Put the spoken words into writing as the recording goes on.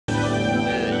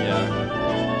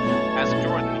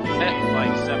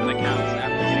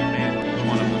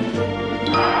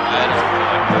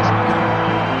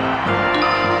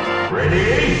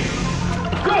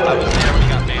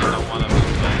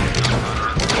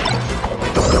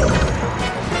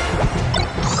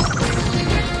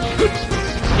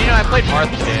played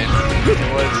Martha Day. It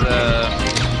was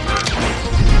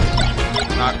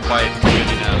not quite good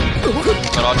enough.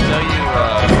 But I'll tell you,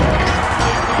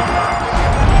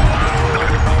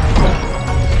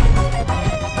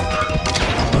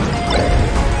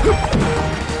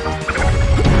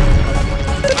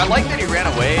 I like that he ran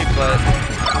away, but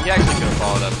he actually could have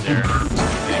followed up there.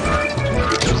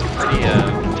 It was a pretty good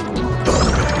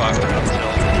spot for him until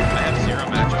I have zero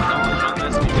matchup knowledge on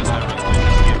this because I've been playing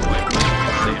this game way more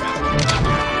than Samus.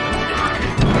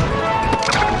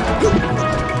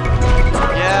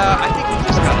 Yeah, I think he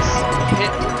just got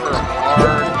hit for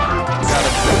hard. He got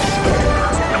a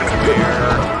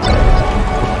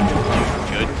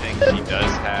good things he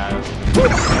does have.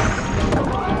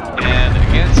 And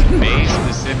against May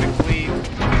specifically,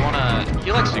 he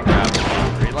likes to grab the ball,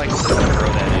 he likes to throw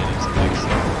that in as he likes to.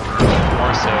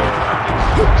 More so,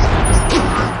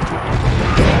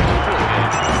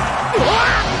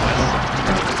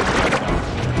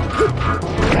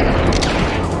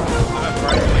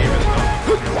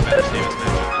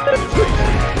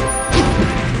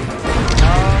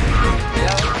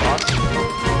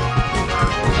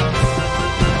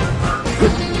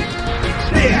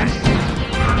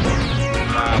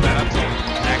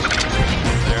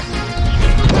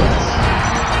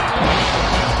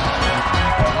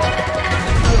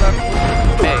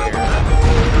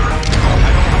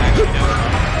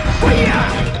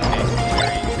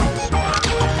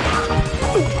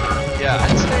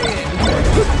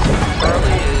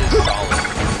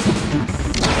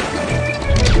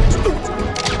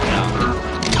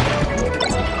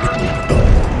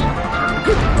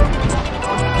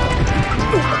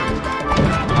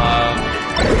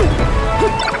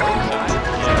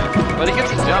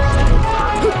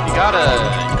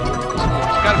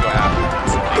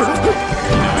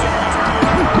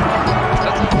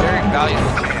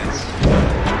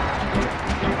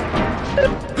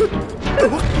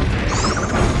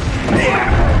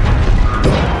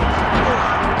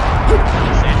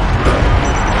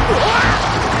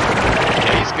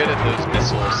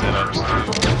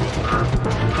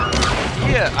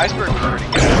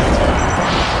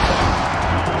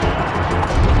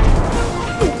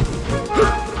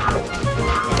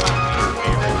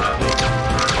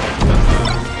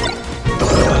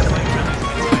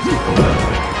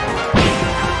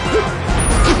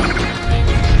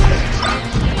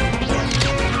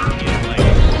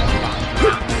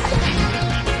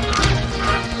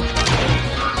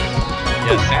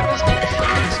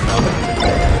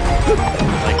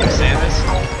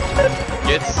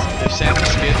 if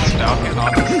Samus gets Falcon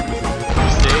off the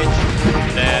stage,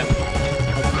 then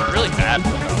it's really bad for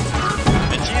her.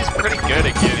 And she's pretty good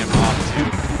at getting him off too.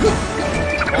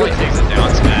 Only takes a down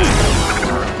smash.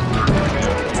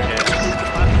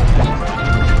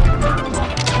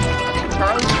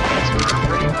 Charlie is doing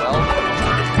pretty well though.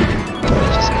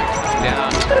 It's just gonna come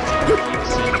down to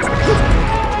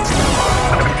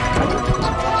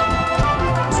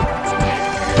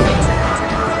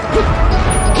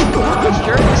I was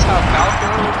curious how Falco,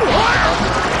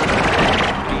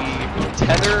 the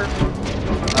tether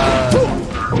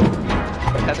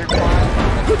climb,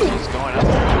 he's going up the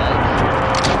ledge.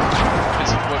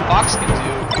 Because what Fox can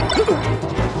do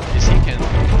is he can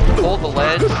hold the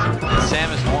ledge and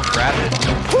Samus won't grab it.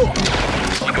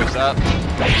 He goes up,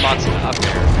 Fox can up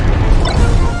air.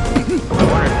 I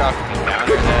wonder if Falco can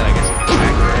counter that. I guess he can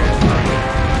back air.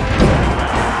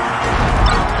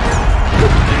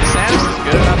 If Samus is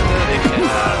good enough though, they can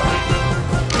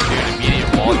do an immediate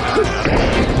wall counter up,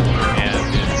 and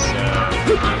it's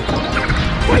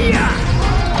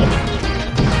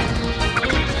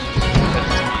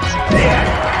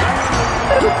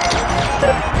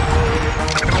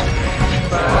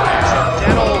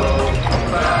accidental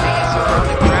knees over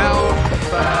the ground,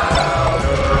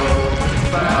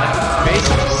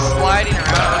 basically sliding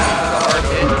around with a hard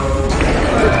hit.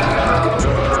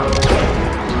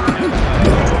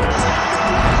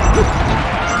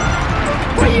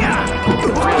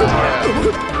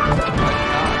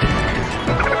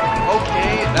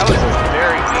 Okay, that was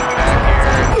very weak back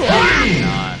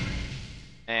here.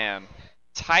 Man,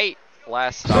 tight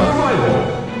last stop.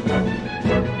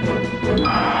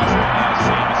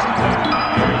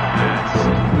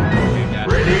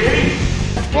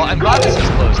 Well, I'm glad this is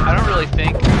close. I don't really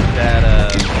think that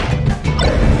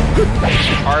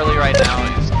Charlie right now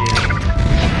is getting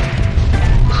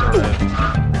sort of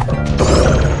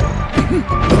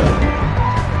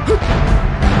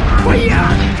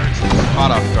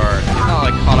caught off guard. He's not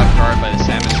like caught off guard by the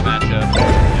Samus matchup.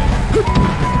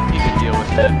 He can deal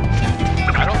with it.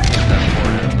 I don't think that's for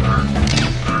him.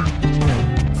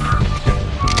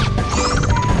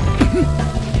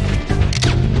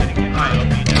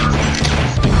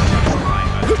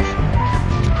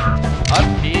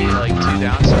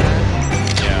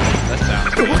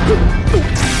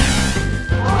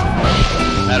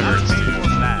 That hurts, dude.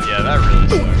 Yeah, that really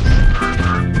sucks.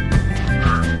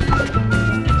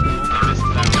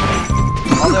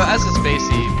 Although, as a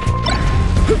spacey,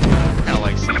 kind of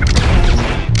like seeing this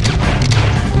game.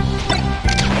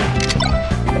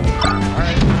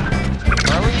 Alright.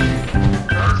 Charlie?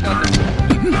 Charlie's got this.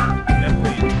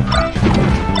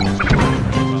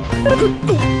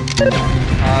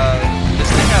 This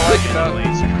thing I like about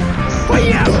Laser is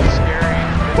so scary.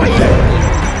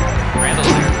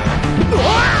 Randall's here, though.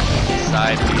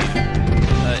 Side beat.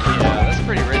 Yeah, that's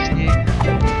pretty risky.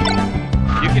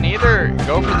 You can either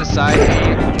go for the side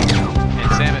beat,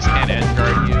 and Samus can't edge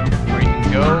guard you, or you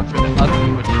can go for the up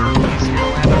beat, which is easier to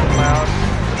land on the cloud,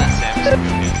 but then Samus can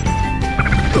go get you.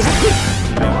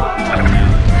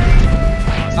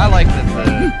 I like that the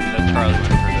Charlie went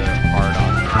for the hard on.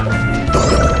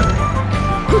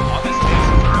 All this base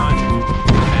is run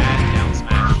bad down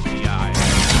smash DI.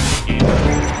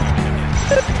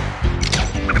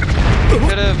 He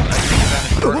could have, I think, done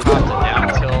a short hop to down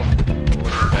tilt,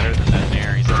 which is better than that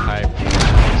nair. He's a high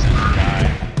percent guy.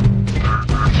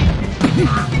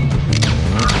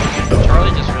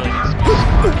 Charlie just really needs to be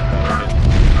smart about it.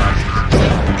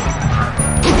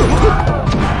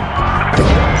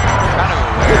 Kind of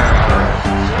aware of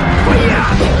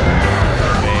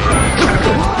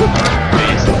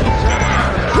base and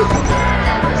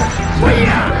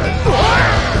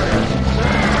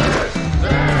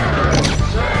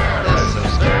this is so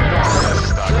scary.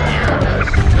 Stuck here.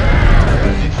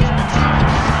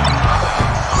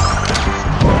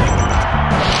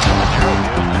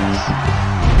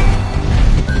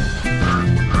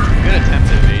 Good attempt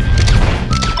to evade it.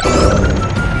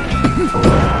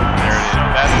 There it is.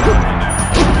 That's it.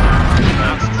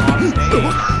 That's on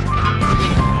stage.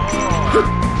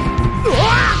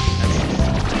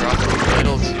 Dropped a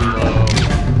little too low.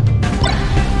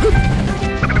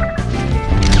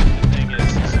 The thing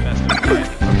is, it's best to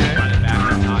run it back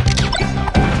and not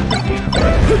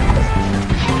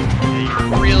You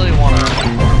really want to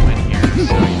win here,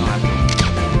 so you don't have to.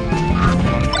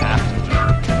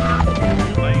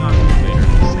 You're laying on later in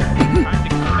the set. Trying to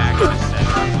come back to the set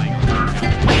and laying on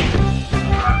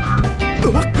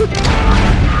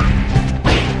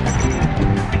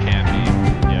can be,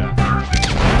 yeah.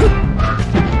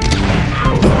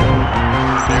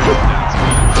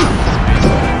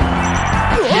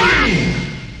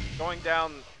 Going down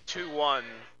 2-1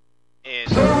 in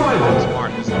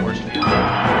Smart is the worst feeling.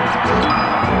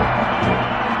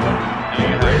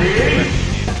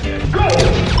 Go!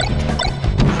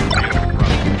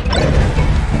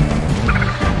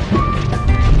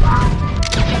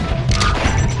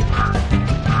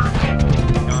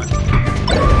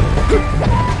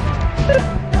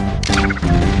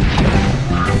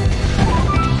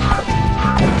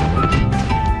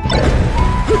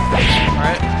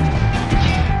 Alright.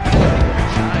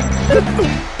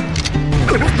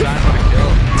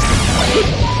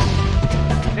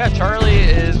 Yeah, Charlie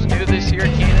is new this year,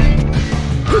 Keenan.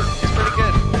 He's pretty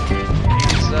good.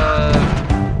 He's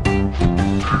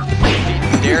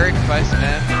beating Derek by some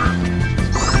M.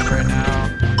 He's right now.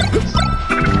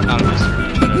 Not a Mr.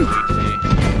 but a weekly.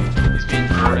 He's beating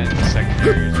Jordan in the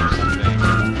secondaries or something.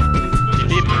 He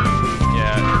beat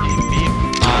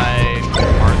my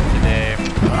Marth today.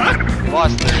 He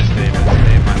lost Thursday, but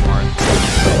today my Marth.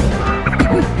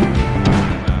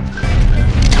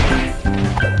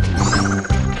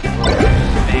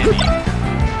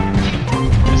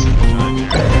 This is the time there.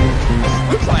 This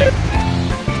looks like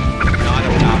not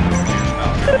enough players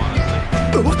Falco, honestly.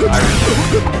 I really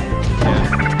yeah.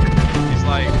 He's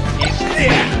like he's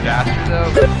faster though.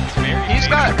 He's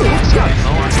got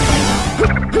moments.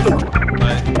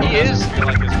 But he is feel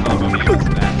like his combo game is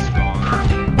that strong.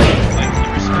 Like he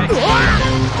respects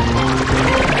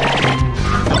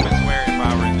moments where if I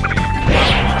were in the game, I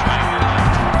would be trying to like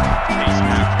face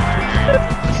map their area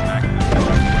and smack them.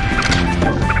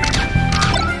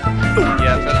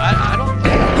 Yeah, but I don't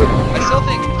think I still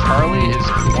think Charlie is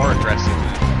more aggressive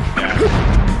than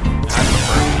I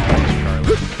prefer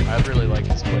Charlie. I really like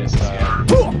his play style.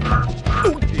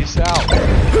 Peace out.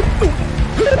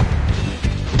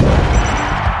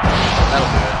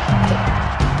 That'll do it.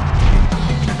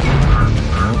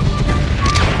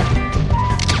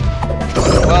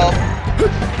 Well,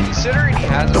 considering he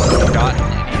hasn't really gotten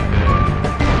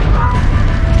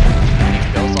any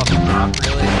kills off the top,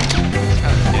 really, it's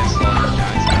kind of pissed off the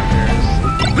guys out there.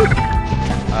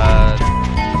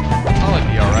 I'll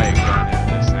be alright.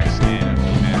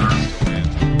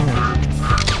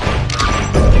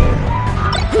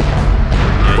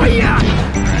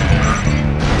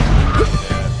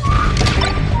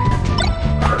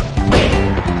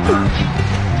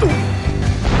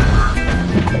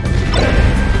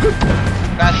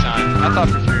 thought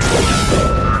for sure.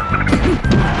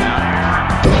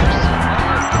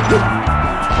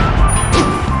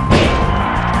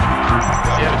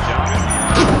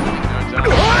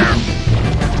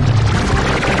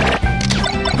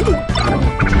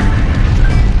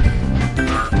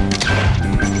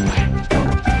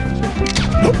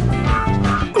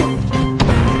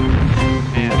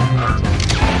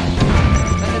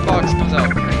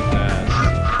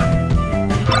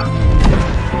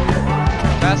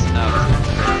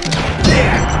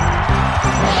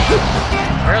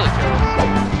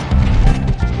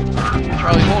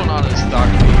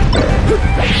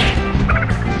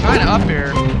 Up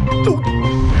here.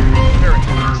 Very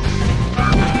nice.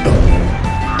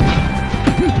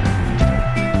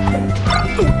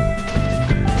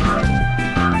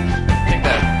 I think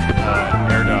that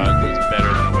air dodge is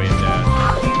better than a wave dash.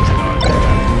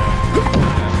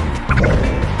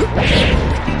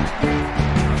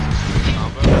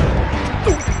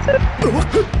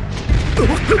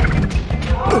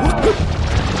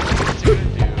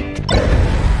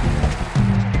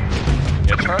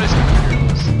 Yeah, Charlie's kind of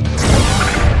fearless.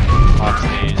 Off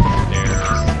stage, stairs.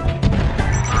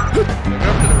 Go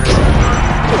up to the wrist.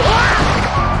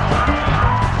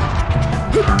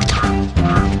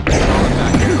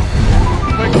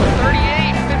 Quick,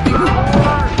 38, 54.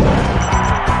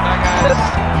 That guy's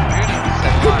shooting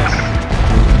 7 lives.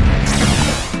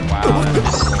 Wow.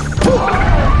 Oh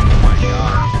my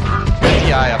gosh. Get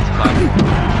the eye up the platform.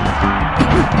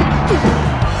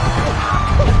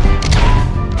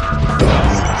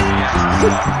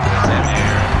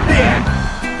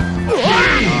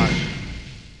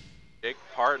 Jake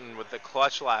Parton with the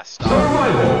clutch last stop.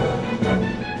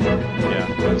 Yeah,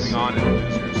 moving on in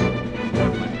losers.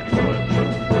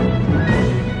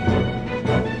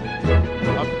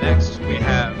 Up next, we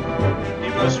have the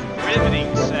most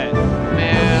riveting set.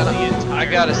 Man, I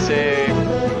gotta say,